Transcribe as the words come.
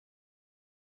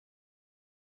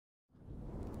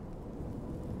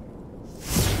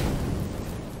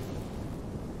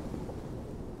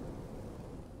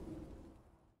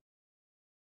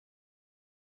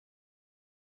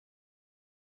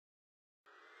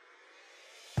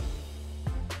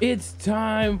It's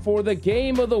time for the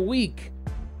game of the week.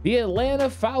 The Atlanta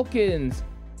Falcons,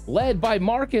 led by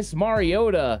Marcus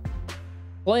Mariota,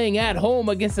 playing at home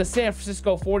against the San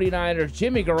Francisco 49ers,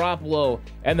 Jimmy Garoppolo,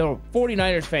 and the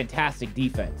 49ers' fantastic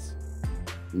defense.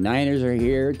 Niners are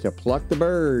here to pluck the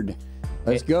bird.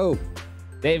 Let's go.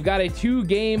 They've got a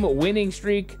 2-game winning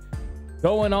streak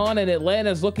going on, and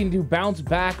Atlanta's looking to bounce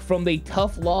back from the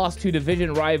tough loss to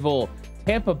division rival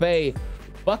Tampa Bay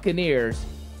Buccaneers.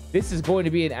 This is going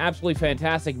to be an absolutely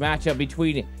fantastic matchup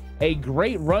between a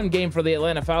great run game for the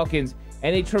Atlanta Falcons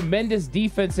and a tremendous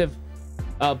defensive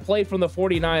play from the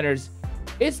 49ers.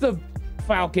 It's the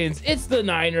Falcons. It's the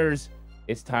Niners.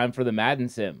 It's time for the Madden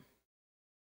Sim.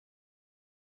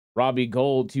 Robbie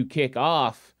Gould to kick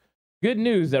off. Good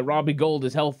news that Robbie Gould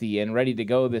is healthy and ready to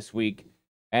go this week.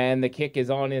 And the kick is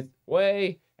on its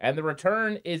way. And the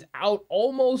return is out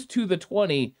almost to the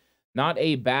 20. Not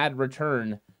a bad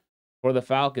return for the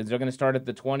Falcons. They're going to start at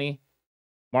the 20.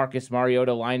 Marcus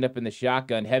Mariota lined up in the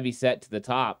shotgun, heavy set to the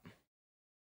top.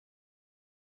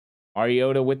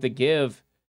 Mariota with the give,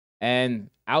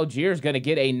 and Algiers going to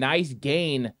get a nice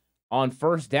gain on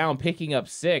first down, picking up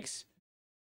 6.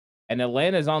 And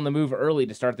Atlanta's on the move early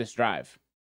to start this drive.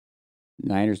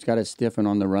 Niners got to stiffen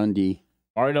on the run D.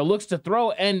 Mariota looks to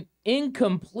throw, and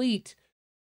incomplete.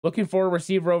 Looking for a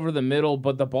receiver over the middle,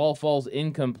 but the ball falls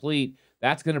incomplete.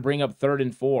 That's going to bring up 3rd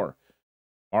and 4.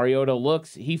 Mariota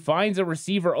looks. He finds a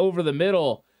receiver over the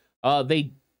middle.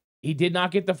 He did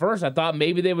not get the first. I thought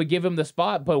maybe they would give him the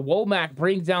spot, but Womack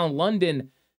brings down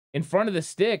London in front of the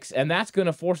sticks, and that's going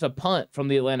to force a punt from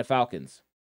the Atlanta Falcons.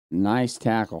 Nice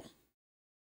tackle.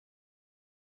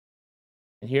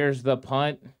 And here's the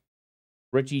punt.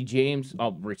 Richie James.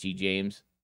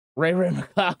 Ray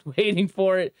McLeod waiting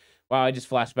for it. Wow, I just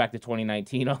flashed back to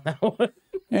 2019 on that one.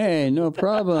 Hey, no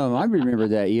problem. I remember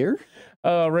that year.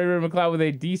 Ray McLeod with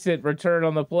a decent return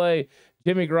on the play.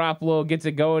 Jimmy Garoppolo gets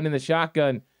it going in the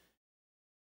shotgun.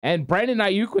 And Brandon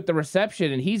Ayuk with the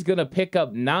reception, and he's going to pick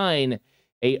up 9.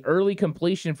 A early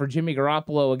completion for Jimmy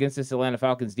Garoppolo against this Atlanta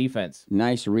Falcons defense.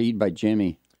 Nice read by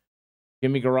Jimmy.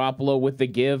 Jimmy Garoppolo with the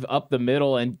give up the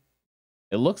middle, and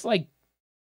it looks like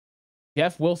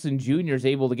Jeff Wilson Jr. is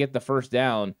able to get the first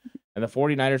down, and the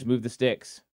 49ers move the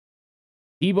sticks.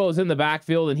 Debo's in the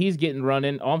backfield, and he's getting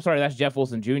running. Oh, I'm sorry, that's Jeff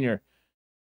Wilson Jr.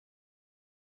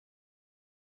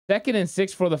 2nd and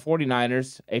 6 for the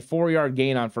 49ers, a 4-yard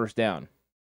gain on first down.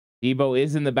 Debo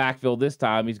is in the backfield this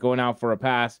time. He's going out for a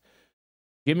pass.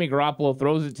 Jimmy Garoppolo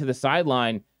throws it to the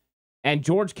sideline, and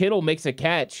George Kittle makes a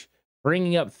catch,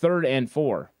 bringing up 3rd and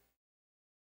 4.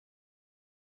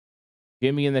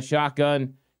 Jimmy in the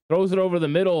shotgun, throws it over the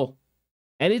middle,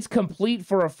 and it's complete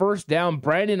for a first down.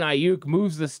 Brandon Ayuk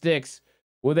moves the sticks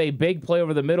with a big play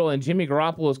over the middle, and Jimmy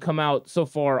Garoppolo has come out so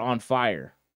far on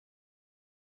fire.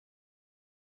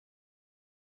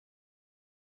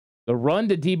 The run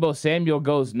to Deebo Samuel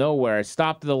goes nowhere. It's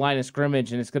stopped at the line of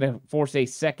scrimmage, and it's going to force a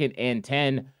 2nd and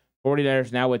 10.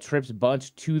 49ers now with trips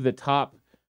bunched to the top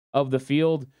of the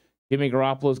field. Jimmy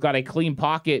Garoppolo's got a clean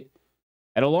pocket,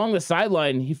 and along the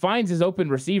sideline, he finds his open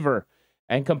receiver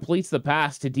and completes the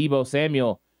pass to Deebo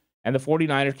Samuel. And the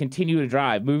 49ers continue to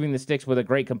drive, moving the sticks with a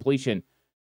great completion.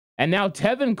 And now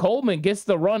Tevin Coleman gets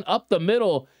the run up the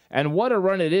middle, and what a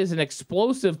run it is, an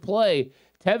explosive play.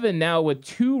 Tevin now with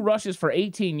 2 rushes for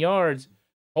 18 yards.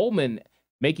 Coleman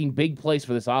making big plays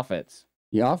for this offense.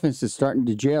 The offense is starting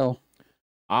to gel.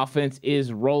 Offense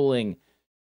is rolling.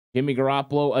 Jimmy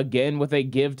Garoppolo again with a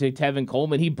give to Tevin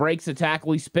Coleman. He breaks the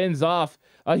tackle. He spins off.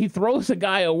 He throws a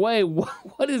guy away.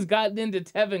 What has gotten into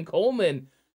Tevin Coleman?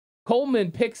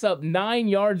 Coleman picks up 9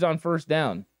 yards on first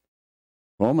down.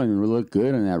 Coleman will look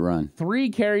good on that run. 3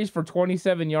 carries for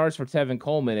 27 yards for Tevin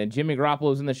Coleman, and Jimmy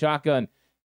Garoppolo's in the shotgun.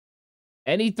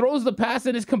 And he throws the pass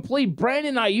and it's complete.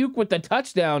 Brandon Ayuk with the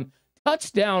touchdown.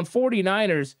 Touchdown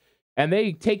 49ers. And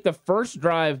they take the first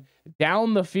drive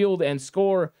down the field and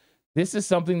score. This is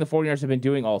something the 49ers have been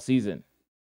doing all season.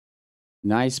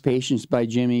 Nice patience by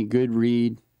Jimmy. Good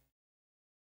read.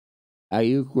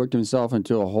 Ayuk worked himself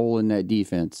into a hole in that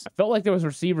defense. I felt like there was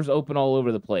receivers open all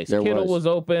over the place. Kittle was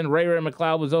open. Ray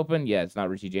McLeod was open. Yeah, it's not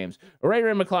Richie James. Ray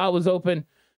McLeod was open.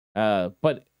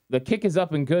 But the kick is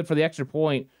up and good for the extra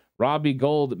point. Robbie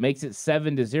Gould makes it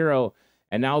 7-0.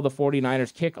 And now the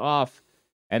 49ers kick off.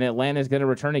 And Atlanta is going to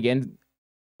return again.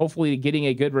 Hopefully getting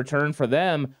a good return for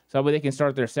them so that they can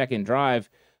start their second drive.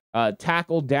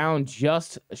 Tackled down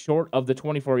just short of the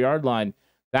 24-yard line.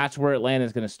 That's where Atlanta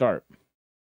is going to start.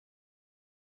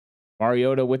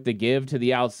 Mariota with the give to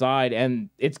the outside, and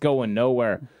it's going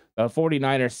nowhere. The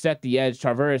 49ers set the edge.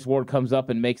 Charvarius Ward comes up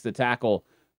and makes the tackle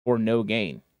for no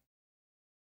gain.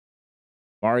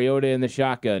 Mariota in the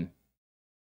shotgun.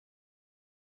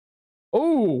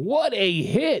 Oh, what a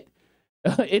hit.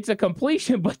 It's a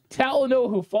completion, but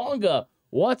Talanoa Hufanga,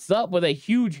 what's up with a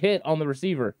huge hit on the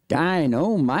receiver?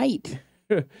 Dynamite.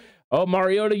 Oh,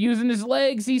 Mariota using his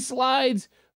legs. He slides,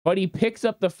 but he picks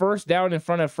up the first down in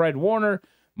front of Fred Warner.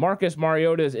 Marcus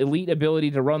Mariota's elite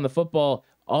ability to run the football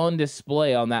on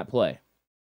display on that play.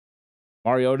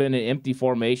 Mariota in an empty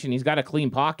formation. He's got a clean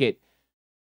pocket,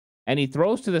 and he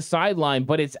throws to the sideline,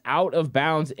 but it's out of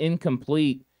bounds,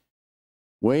 incomplete.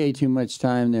 Way too much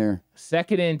time there.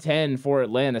 2nd and 10 for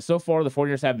Atlanta. So far, the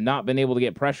 49ers have not been able to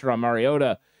get pressure on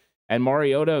Mariota, and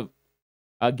Mariota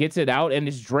gets it out, and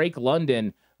it's Drake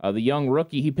London, the young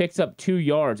rookie. He picks up 2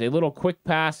 yards, a little quick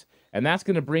pass, and that's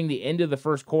going to bring the end of the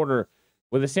first quarter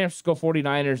with the San Francisco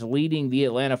 49ers leading the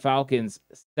Atlanta Falcons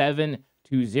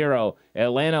 7-0.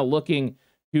 Atlanta looking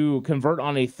to convert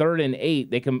on a 3rd and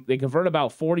 8. They convert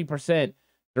about 40%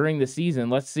 during the season.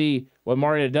 Let's see what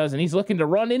Mariota does. And he's looking to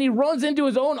run, and he runs into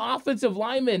his own offensive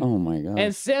lineman. Oh, my God.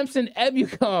 And Samson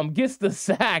Ebukam gets the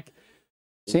sack.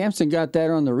 Samson got that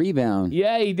on the rebound.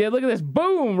 Yeah, he did. Look at this.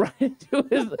 Boom! Right into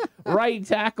his right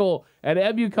tackle. And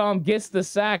Ebukam gets the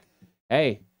sack.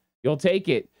 Hey, you'll take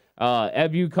it.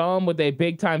 Ebukam with a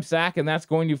big-time sack, and that's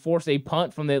going to force a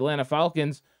punt from the Atlanta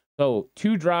Falcons. So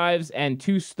 2 drives and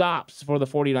 2 stops for the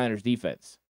 49ers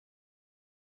defense.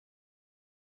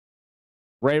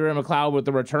 Ray McLeod with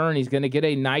the return. He's going to get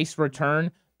a nice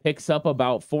return. Picks up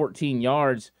about 14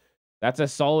 yards. That's a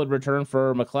solid return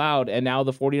for McLeod. And now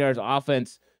the 49ers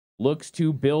offense looks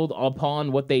to build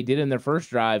upon what they did in their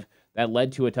first drive that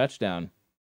led to a touchdown.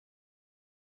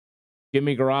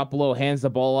 Jimmy Garoppolo hands the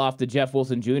ball off to Jeff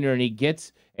Wilson Jr., and he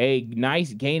gets a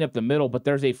nice gain up the middle, but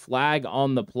there's a flag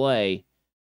on the play.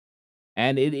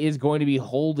 And it is going to be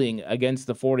holding against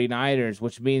the 49ers,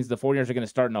 which means the 49ers are going to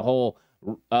start in a hole.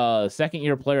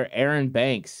 Second-year player Aaron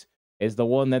Banks is the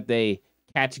one that they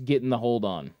catch getting the hold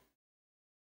on.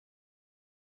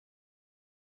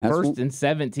 That's 1st and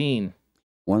 17.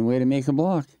 One way to make a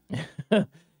block.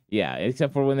 Yeah,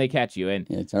 except for when they catch you. And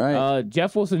it's all right.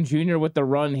 Jeff Wilson Jr. with the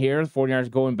run here. The 49ers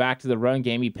going back to the run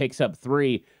game. He picks up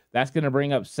 3. That's going to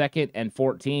bring up 2nd and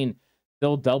 14.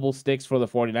 Still double sticks for the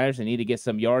 49ers. They need to get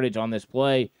some yardage on this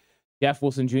play. Jeff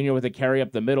Wilson Jr. with a carry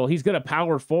up the middle. He's going to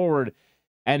power forward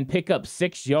and pick up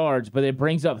 6 yards, but it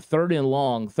brings up 3rd and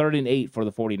long, 3rd and 8 for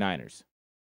the 49ers.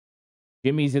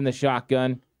 Jimmy's in the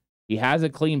shotgun. He has a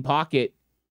clean pocket,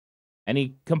 and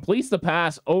he completes the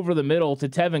pass over the middle to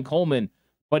Tevin Coleman,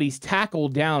 but he's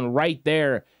tackled down right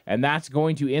there, and that's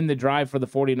going to end the drive for the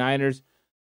 49ers,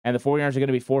 and the 49ers are going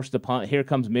to be forced to punt. Here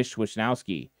comes Mitch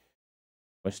Wisnowski.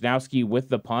 Wisnowski with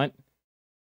the punt.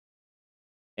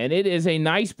 And it is a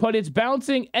nice punt. It's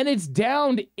bouncing, and it's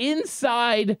down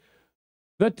inside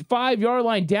the 5-yard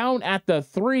line, down at the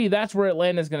 3. That's where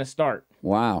Atlanta's going to start.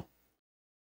 Wow.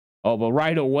 Oh, but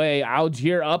right away,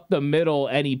 Algier up the middle,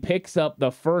 and he picks up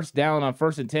the first down on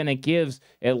 1st and 10 and gives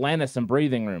Atlanta some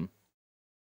breathing room.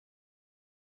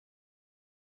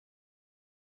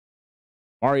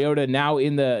 Mariota now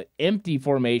in the empty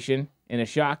formation in a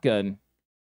shotgun.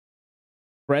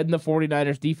 Spreading the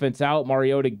 49ers defense out.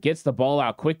 Mariota gets the ball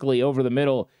out quickly over the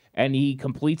middle, and he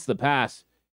completes the pass.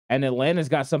 And Atlanta's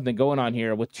got something going on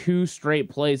here with 2 straight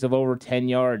plays of over 10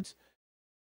 yards.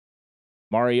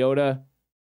 Mariota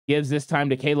gives this time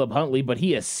to Caleb Huntley, but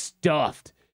he is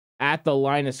stuffed at the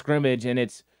line of scrimmage, and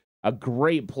it's a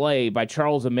great play by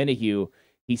Charles Omenihu.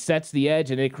 He sets the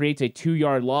edge, and it creates a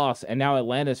 2-yard loss, and now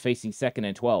Atlanta's facing 2nd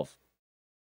and 12.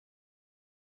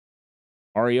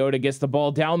 Mariota gets the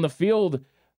ball down the field,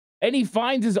 and he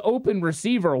finds his open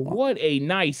receiver. What a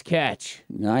nice catch.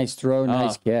 Nice throw,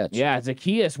 nice catch. Yeah,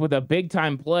 Zacchaeus with a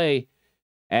big-time play,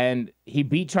 and he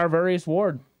beat Charvarius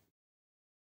Ward.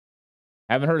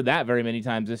 Haven't heard that very many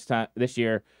times this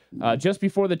year. Just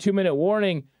before the 2-minute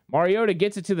warning, Mariota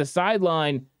gets it to the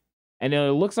sideline, and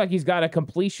it looks like he's got a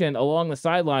completion along the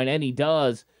sideline, and he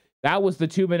does. That was the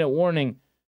 2-minute warning.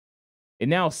 And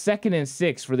now 2nd and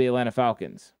 6 for the Atlanta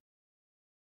Falcons.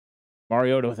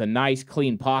 Mariota with a nice,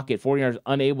 clean pocket. 49ers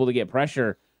unable to get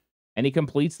pressure, and he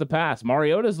completes the pass.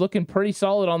 Mariota's looking pretty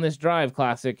solid on this drive,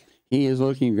 Classic. He is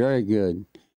looking very good.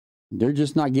 They're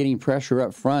just not getting pressure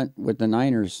up front with the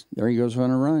Niners. There he goes on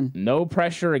a run. No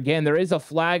pressure again. There is a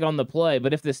flag on the play,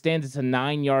 but if this stands, it's a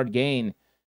 9-yard gain.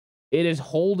 It is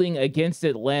holding against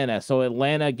Atlanta, so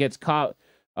Atlanta gets caught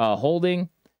holding,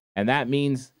 and that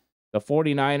means the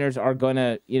 49ers are going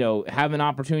to, have an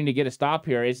opportunity to get a stop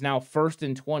here. It's now 1st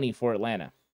and 20 for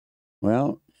Atlanta.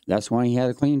 Well, that's why he had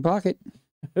a clean pocket.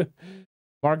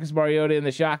 Marcus Mariota in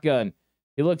the shotgun.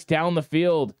 He looks down the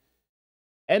field,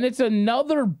 and it's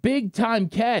another big-time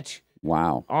catch.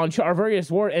 Wow. On Charvarius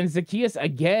Ward, and Zacchaeus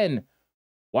again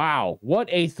Wow, what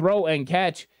a throw and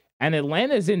catch. And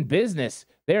Atlanta's in business.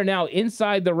 They're now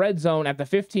inside the red zone at the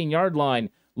 15-yard line,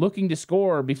 looking to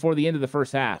score before the end of the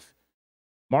first half.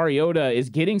 Mariota is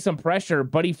getting some pressure,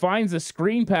 but he finds a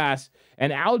screen pass,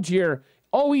 and Algier,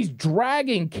 he's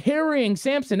dragging, carrying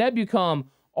Samson Ebukam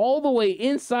all the way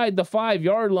inside the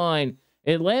 5-yard line.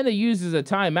 Atlanta uses a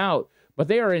timeout, but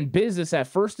they are in business at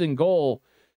 1st and goal,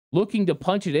 looking to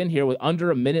punch it in here with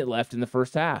under a minute left in the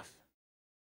first half.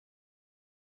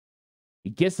 He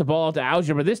gets the ball out to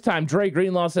Algier, but this time Dre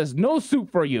Greenlaw says, no soup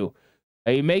for you.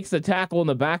 And he makes the tackle in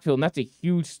the backfield, and that's a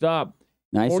huge stop.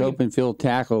 Nice open field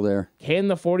tackle there. Can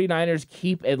the 49ers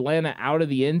keep Atlanta out of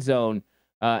the end zone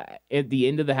at the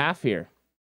end of the half here?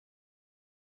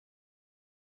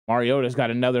 Mariota's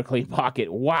got another clean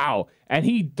pocket. Wow. And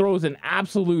he throws an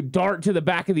absolute dart to the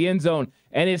back of the end zone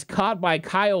and is caught by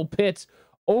Kyle Pitts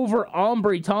over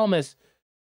Ambry Thomas.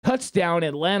 Touchdown,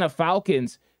 Atlanta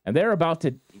Falcons. And they're about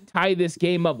to tie this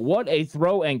game up. What a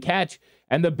throw and catch.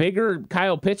 And the bigger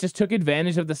Kyle Pitts just took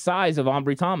advantage of the size of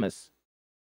Ambry Thomas.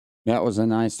 That was a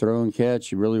nice throw and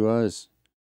catch. It really was.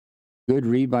 Good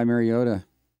read by Mariota.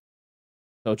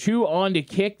 So Chu on to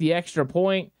kick the extra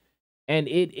point, and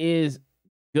it is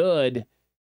good.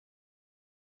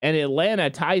 And Atlanta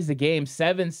ties the game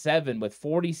 7-7 with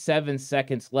 47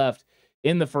 seconds left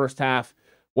in the first half.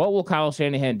 What will Kyle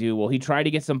Shanahan do? Will he try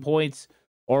to get some points,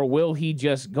 or will he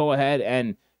just go ahead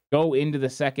and go into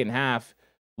the second half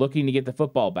looking to get the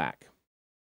football back?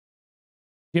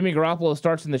 Jimmy Garoppolo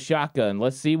starts in the shotgun.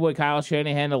 Let's see what Kyle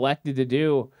Shanahan elected to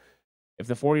do. If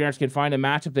the 49ers can find a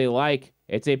matchup they like,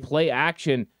 it's a play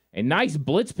action, a nice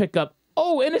blitz pickup.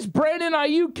 Oh, and it's Brandon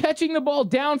Ayuk catching the ball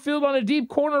downfield on a deep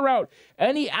corner route,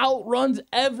 and he outruns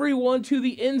everyone to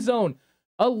the end zone.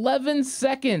 11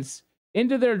 seconds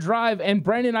into their drive, and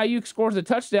Brandon Ayuk scores a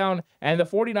touchdown, and the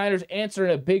 49ers answer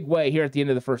in a big way here at the end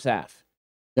of the first half.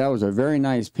 That was a very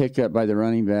nice pickup by the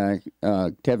running back,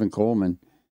 Tevin Coleman.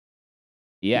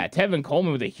 Yeah, Tevin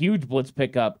Coleman with a huge blitz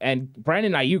pickup, and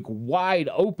Brandon Ayuk wide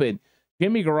open.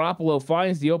 Jimmy Garoppolo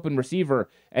finds the open receiver,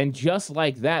 and just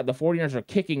like that, the 49ers are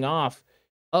kicking off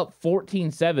up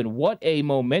 14-7. What a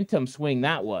momentum swing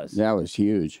that was. That was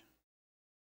huge.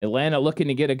 Atlanta looking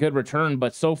to get a good return,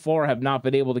 but so far have not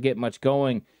been able to get much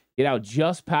going. Get out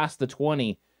just past the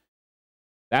 20.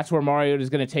 That's where Mariota is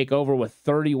going to take over with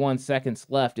 31 seconds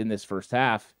left in this first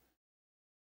half.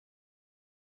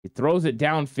 He throws it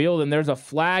downfield, and there's a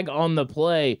flag on the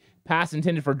play. Pass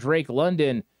intended for Drake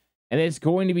London, and it's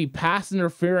going to be pass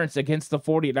interference against the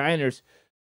 49ers.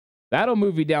 That'll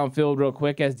move you downfield real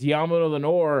quick as Diamo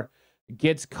Lenore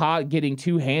gets caught getting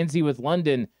too handsy with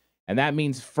London, and that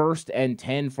means 1st and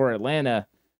 10 for Atlanta.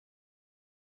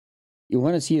 You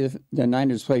want to see the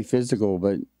Niners play physical,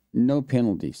 but no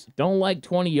penalties. Don't like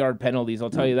 20-yard penalties, I'll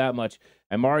tell you that much.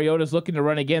 And Mariota's looking to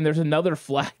run again. There's another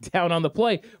flag down on the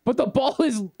play, but the ball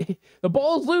is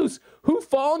loose.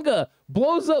 Hufanga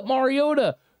blows up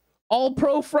Mariota.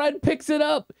 All-Pro Fred picks it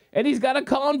up, and he's got a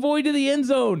convoy to the end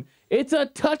zone. It's a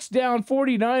touchdown,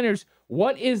 49ers.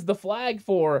 What is the flag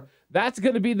for? That's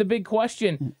going to be the big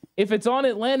question. If it's on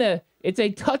Atlanta, it's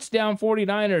a touchdown,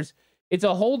 49ers. It's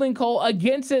a holding call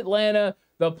against Atlanta.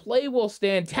 The play will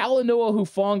stand. Talanoa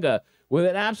Hufanga with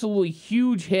an absolutely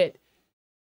huge hit.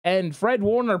 And Fred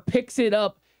Warner picks it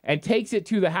up and takes it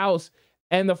to the house.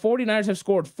 And the 49ers have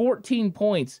scored 14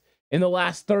 points in the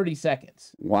last 30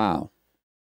 seconds. Wow.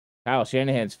 Kyle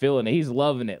Shanahan's feeling it. He's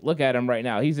loving it. Look at him right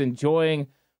now. He's enjoying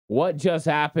what just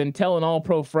happened. Telling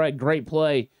All-Pro Fred, great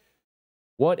play.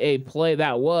 What a play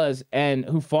that was. And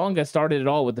Hufanga started it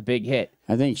all with the big hit.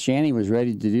 I think Shanny was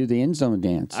ready to do the end zone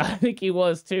dance. I think he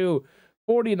was too.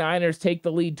 49ers take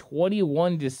the lead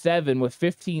 21-7 with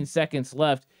 15 seconds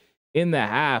left in the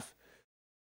half.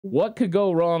 What could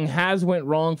go wrong has went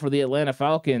wrong for the Atlanta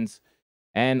Falcons.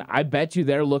 And I bet you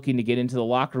they're looking to get into the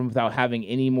locker room without having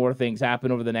any more things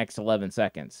happen over the next 11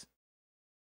 seconds.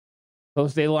 So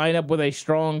they line up with a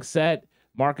strong set.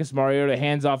 Marcus Mariota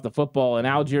hands off the football, and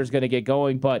Algier's going to get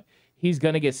going, but he's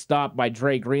going to get stopped by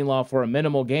Dre Greenlaw for a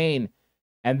minimal gain.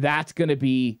 And that's going to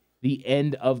be the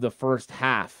end of the first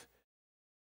half.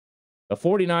 The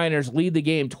 49ers lead the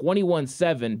game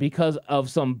 21-7 because of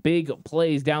some big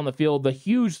plays down the field. The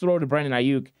huge throw to Brandon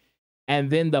Ayuk, and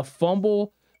then the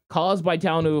fumble caused by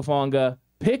Talanoa Hufanga,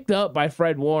 picked up by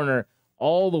Fred Warner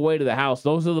all the way to the house.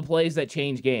 Those are the plays that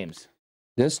change games.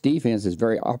 This defense is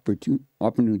very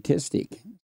opportunistic.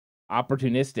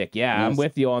 Opportunistic, yeah, Yes. I'm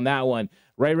with you on that one.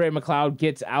 Ray McLeod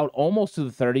gets out almost to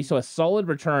the 30, so a solid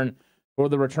return for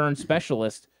the return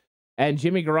specialist. And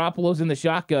Jimmy Garoppolo's in the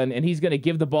shotgun, and he's going to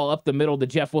give the ball up the middle to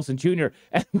Jeff Wilson Jr.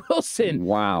 And Wilson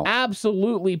Wow.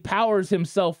 absolutely powers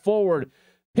himself forward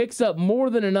picks up more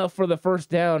than enough for the first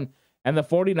down, and the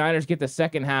 49ers get the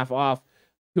second half off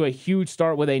to a huge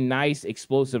start with a nice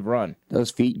explosive run.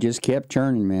 Those feet just kept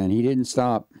turning, man. He didn't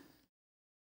stop.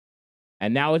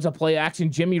 And now it's a play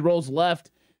action. Jimmy rolls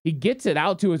left. He gets it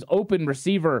out to his open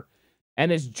receiver,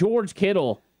 and it's George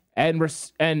Kittle.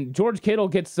 And George Kittle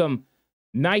gets some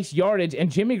nice yardage,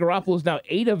 and Jimmy Garoppolo is now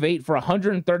 8 of 8 for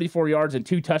 134 yards and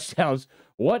 2 touchdowns.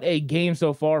 What a game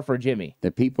so far for Jimmy.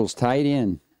 The people's tight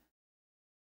end.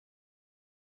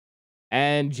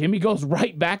 And Jimmy goes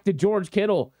right back to George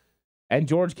Kittle. And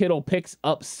George Kittle picks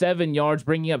up 7 yards,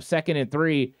 bringing up 2nd and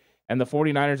 3. And the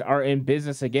 49ers are in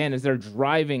business again as they're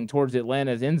driving towards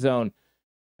Atlanta's end zone.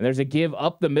 And there's a give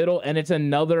up the middle, and it's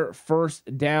another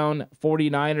first down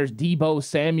 49ers. Deebo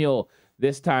Samuel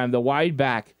this time, the wide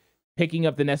back, picking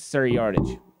up the necessary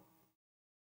yardage.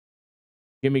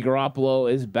 Jimmy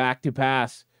Garoppolo is back to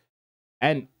pass.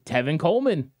 And Tevin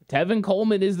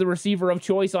Coleman is the receiver of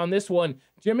choice on this one.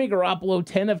 Jimmy Garoppolo,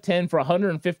 10 of 10 for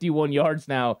 151 yards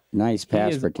now. Nice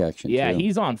pass protection. Yeah, too.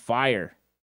 He's on fire.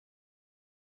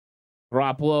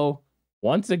 Garoppolo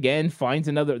once again finds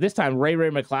another, this time Ray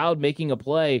McLeod making a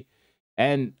play,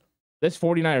 and this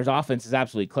 49ers offense is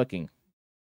absolutely clicking.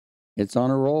 It's on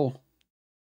a roll.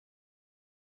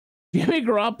 Jimmy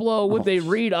Garoppolo with a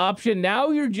read option.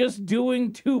 Now you're just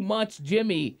doing too much,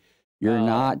 Jimmy. You're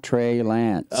not Trey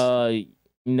Lance.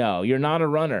 No, you're not a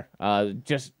runner.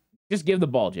 Just give the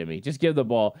ball, Jimmy. Just give the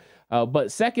ball. But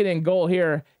 2nd and goal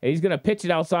here, and he's going to pitch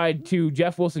it outside to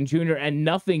Jeff Wilson Jr. and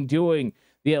nothing doing.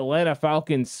 The Atlanta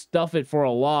Falcons stuff it for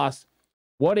a loss.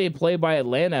 What a play by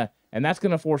Atlanta, and that's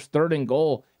going to force 3rd and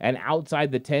goal and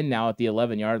outside the 10 now at the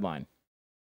 11-yard line.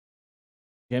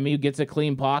 Jimmy gets a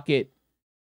clean pocket,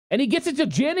 and he gets it to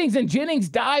Jennings, and Jennings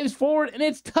dives forward, and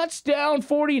it's touchdown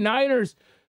 49ers.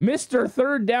 Mr.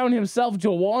 Third Down himself,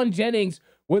 Jawan Jennings,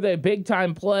 with a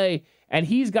big-time play, and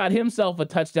he's got himself a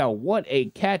touchdown. What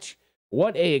a catch.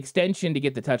 What a extension to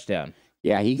get the touchdown.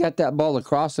 Yeah, he got that ball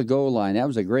across the goal line. That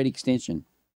was a great extension.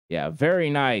 Yeah, very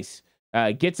nice.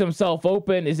 Gets himself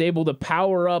open, is able to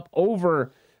power up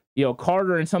over,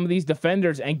 Carter and some of these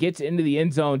defenders and gets into the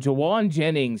end zone. Jawan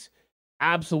Jennings,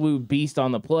 absolute beast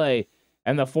on the play.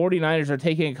 And the 49ers are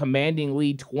taking a commanding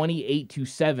lead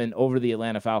 28-7 over the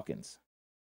Atlanta Falcons.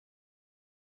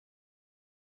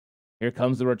 Here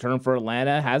comes the return for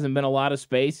Atlanta. Hasn't been a lot of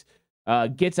space.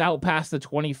 Gets out past the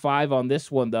 25 on this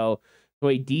one, though. So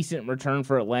a decent return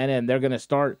for Atlanta, and they're going to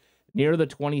start near the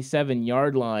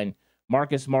 27-yard line.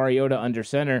 Marcus Mariota under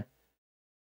center.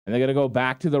 And they're going to go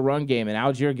back to the run game, and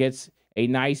Algier gets a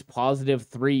nice positive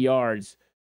 3 yards.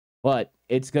 But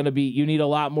it's going to be, you need a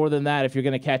lot more than that if you're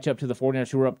going to catch up to the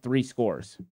 49ers who are up 3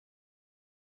 scores.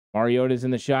 Mariota's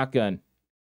in the shotgun.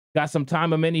 Got some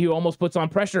time. Who almost puts on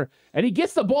pressure, and he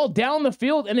gets the ball down the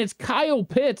field, and it's Kyle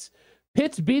Pitts.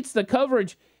 Pitts beats the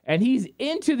coverage, and he's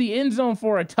into the end zone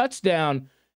for a touchdown.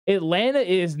 Atlanta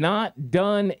is not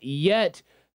done yet.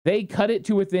 They cut it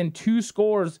to within 2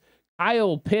 scores.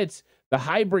 Kyle Pitts, the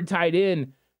hybrid tight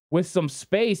end with some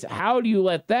space. How do you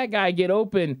let that guy get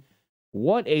open?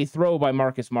 What a throw by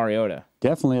Marcus Mariota.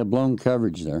 Definitely a blown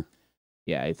coverage there.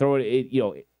 Yeah, he throw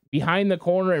it, behind the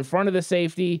corner in front of the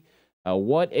safety.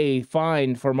 What a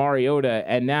find for Mariota.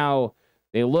 And now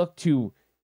they look to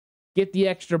get the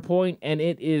extra point, and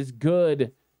it is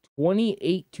good.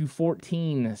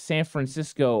 28-14, San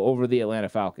Francisco over the Atlanta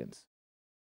Falcons.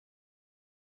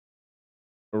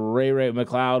 Ray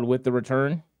McLeod with the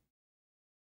return.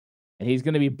 And he's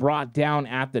going to be brought down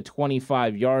at the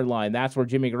 25-yard line. That's where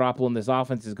Jimmy Garoppolo in this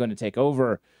offense is going to take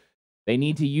over. They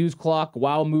need to use clock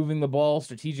while moving the ball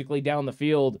strategically down the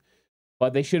field,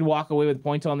 but they should walk away with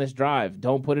points on this drive.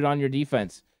 Don't put it on your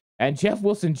defense. And Jeff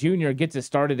Wilson Jr. gets it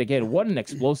started again. What an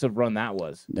explosive run that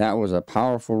was. That was a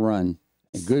powerful run.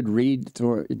 A good read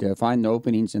to find the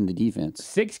openings in the defense.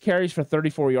 6 carries for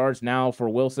 34 yards now for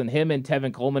Wilson. Him and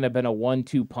Tevin Coleman have been a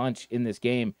 1-2 punch in this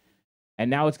game. And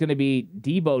now it's going to be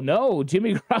Deebo. No,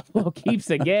 Jimmy Garoppolo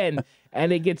keeps again,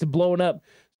 and it gets blown up.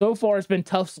 So far, it's been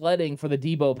tough sledding for the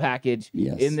Deebo package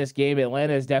in this game.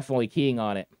 Atlanta is definitely keying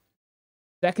on it.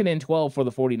 2nd and 12 for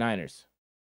the 49ers.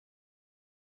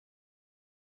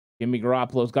 Jimmy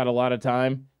Garoppolo's got a lot of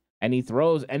time, and he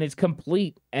throws, and it's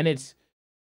complete, and it's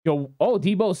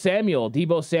Deebo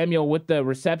Samuel with the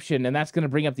reception, and that's going to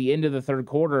bring up the end of the third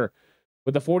quarter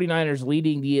with the 49ers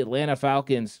leading the Atlanta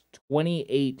Falcons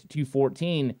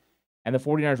 28-14, and the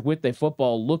 49ers with the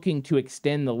football looking to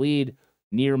extend the lead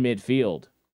near midfield.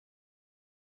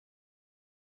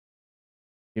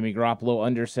 Jimmy Garoppolo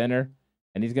under center,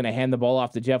 and he's going to hand the ball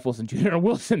off to Jeff Wilson Jr.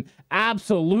 Wilson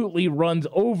absolutely runs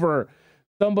over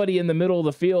somebody in the middle of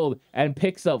the field and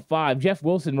picks up 5. Jeff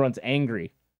Wilson runs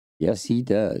angry. Yes, he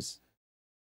does.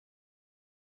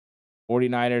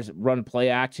 49ers run play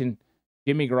action.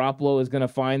 Jimmy Garoppolo is going to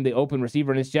find the open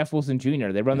receiver, and it's Jeff Wilson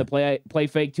Jr. They run the play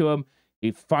fake to him.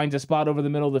 He finds a spot over the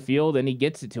middle of the field, and he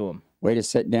gets it to him. Way to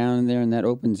sit down there in that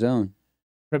open zone.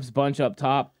 Trips bunch up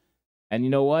top. And you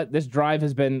know what? This drive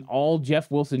has been all Jeff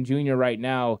Wilson Jr. right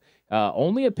now.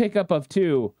 Only a pickup of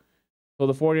 2. So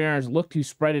the 49ers look to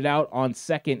spread it out on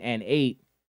 2nd and 8.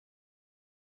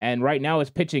 And right now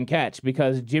it's pitch and catch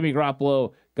because Jimmy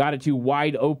Garoppolo got it to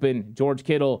wide open George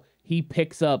Kittle. He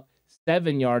picks up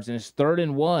 7 yards, and it's 3rd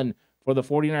and 1 for the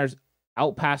 49ers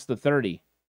out past the 30.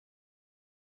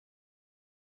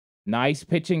 Nice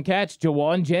pitch and catch.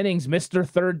 Jawan Jennings, Mr.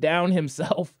 Third Down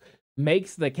himself,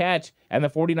 makes the catch, and the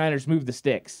 49ers move the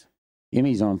sticks.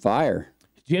 Jimmy's on fire.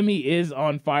 Jimmy is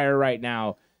on fire right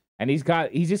now, and he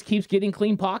just keeps getting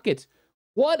clean pockets.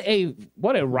 What a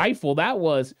rifle that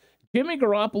was. Jimmy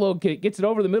Garoppolo gets it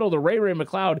over the middle to Ray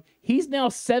McLeod. He's now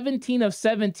 17 of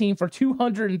 17 for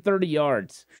 230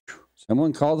 yards.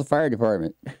 Someone call the fire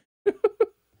department.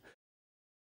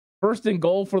 1st and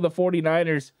goal for the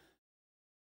 49ers.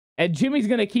 And Jimmy's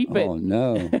going to keep it. Oh,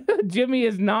 no. Jimmy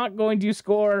is not going to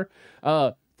score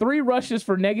 3 rushes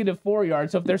for -4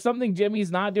 yards. So if there's something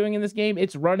Jimmy's not doing in this game,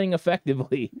 it's running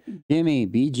effectively. Jimmy,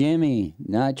 be Jimmy,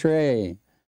 not Trey.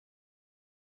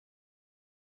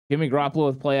 Jimmy Garoppolo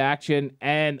with play action.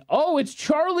 And, it's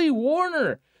Charlie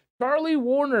Warner. Charlie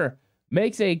Warner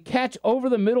makes a catch over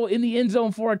the middle in the end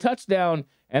zone for a touchdown.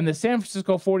 And the San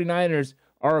Francisco 49ers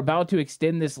are about to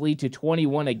extend this lead to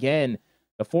 21 again.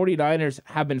 The 49ers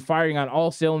have been firing on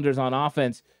all cylinders on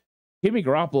offense. Jimmy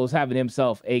Garoppolo is having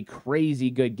himself a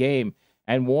crazy good game.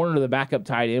 And Warner, the backup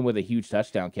tight end, with a huge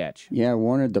touchdown catch. Yeah,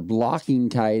 Warner, the blocking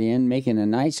tight end, making a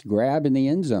nice grab in the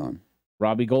end zone.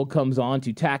 Robbie Gould comes on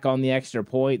to tack on the extra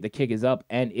point. The kick is up,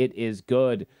 and it is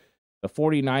good. The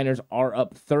 49ers are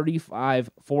up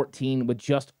 35-14 with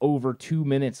just over 2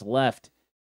 minutes left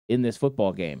in this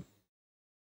football game.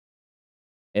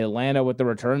 Atlanta with the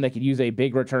return. They could use a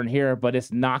big return here, but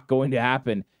it's not going to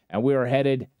happen. And we are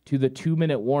headed to the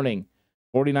 2-minute warning.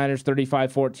 49ers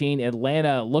 35-14.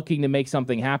 Atlanta looking to make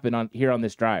something happen here on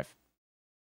this drive.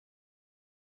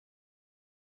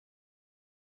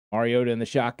 Mariota in the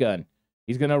shotgun.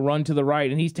 He's going to run to the right,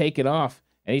 and he's taken off.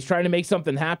 And he's trying to make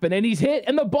something happen, and he's hit,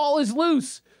 and the ball is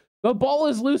loose. The ball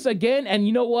is loose again, and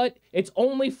you know what? It's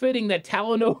only fitting that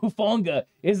Talanoa Hufanga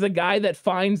is the guy that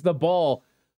finds the ball.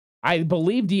 I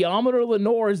believe Deommodore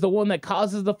Lenoir is the one that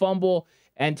causes the fumble,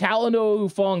 and Talanoa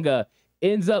Hufanga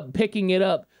ends up picking it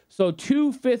up. So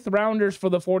 2 fifth-rounders for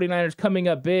the 49ers coming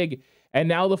up big, and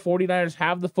now the 49ers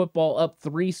have the football up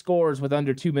 3 scores with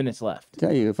under 2 minutes left.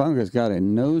 Tell you, Hufanga's got a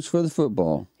nose for the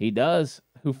football. He does.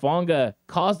 Hufanga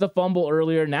caused a fumble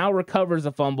earlier, now recovers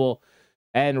a fumble,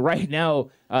 and right now,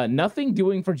 nothing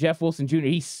doing for Jeff Wilson Jr.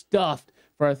 He's stuffed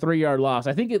for a 3-yard loss.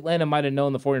 I think Atlanta might have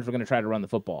known the 49ers were going to try to run the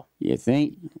football. You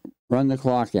think? Run the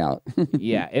clock out.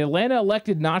 Yeah, Atlanta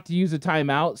elected not to use a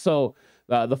timeout, so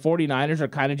the 49ers are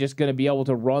kind of just going to be able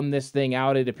to run this thing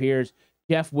out, it appears.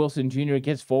 Jeff Wilson Jr.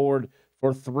 gets forward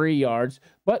for 3 yards.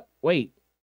 But wait,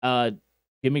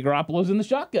 Jimmy Garoppolo's in the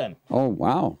shotgun. Oh,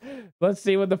 wow. Let's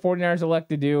see what the 49ers elect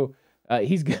to do.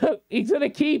 He's gonna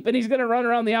keep, and he's gonna run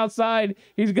around the outside.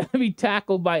 He's gonna be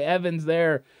tackled by Evans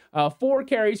there. 4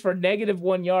 carries for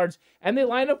 -1 yards, and they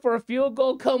line up for a field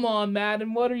goal. Come on,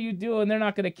 Madden, what are you doing? They're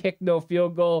not gonna kick no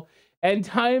field goal, and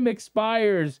time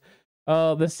expires.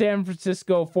 The San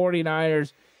Francisco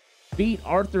 49ers beat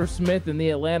Arthur Smith and the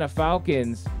Atlanta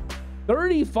Falcons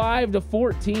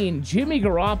 35-14. Jimmy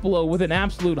Garoppolo with an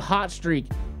absolute hot streak.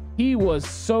 He was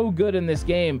so good in this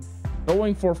game,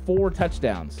 going for 4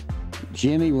 touchdowns.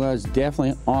 Jimmy was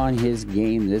definitely on his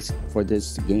game for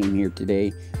this game here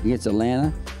today against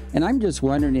Atlanta. And I'm just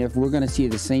wondering if we're going to see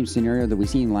the same scenario that we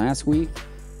seen last week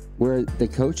where the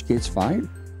coach gets fired.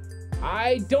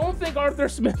 I don't think Arthur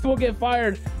Smith will get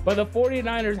fired, but the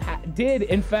 49ers did,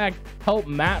 in fact, help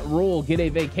Matt Rule get a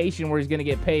vacation where he's going to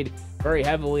get paid very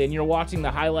heavily. And you're watching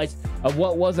the highlights of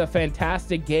what was a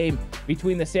fantastic game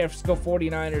between the San Francisco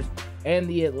 49ers and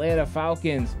the Atlanta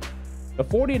Falcons. The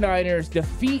 49ers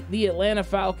defeat the Atlanta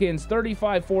Falcons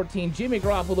 35-14. Jimmy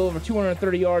Garoppolo over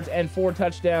 230 yards and 4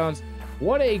 touchdowns.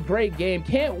 What a great game.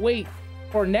 Can't wait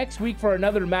for next week for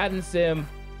another Madden Sim.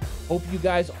 Hope you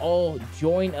guys all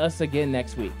join us again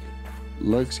next week.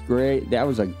 Looks great. That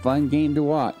was a fun game to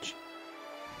watch.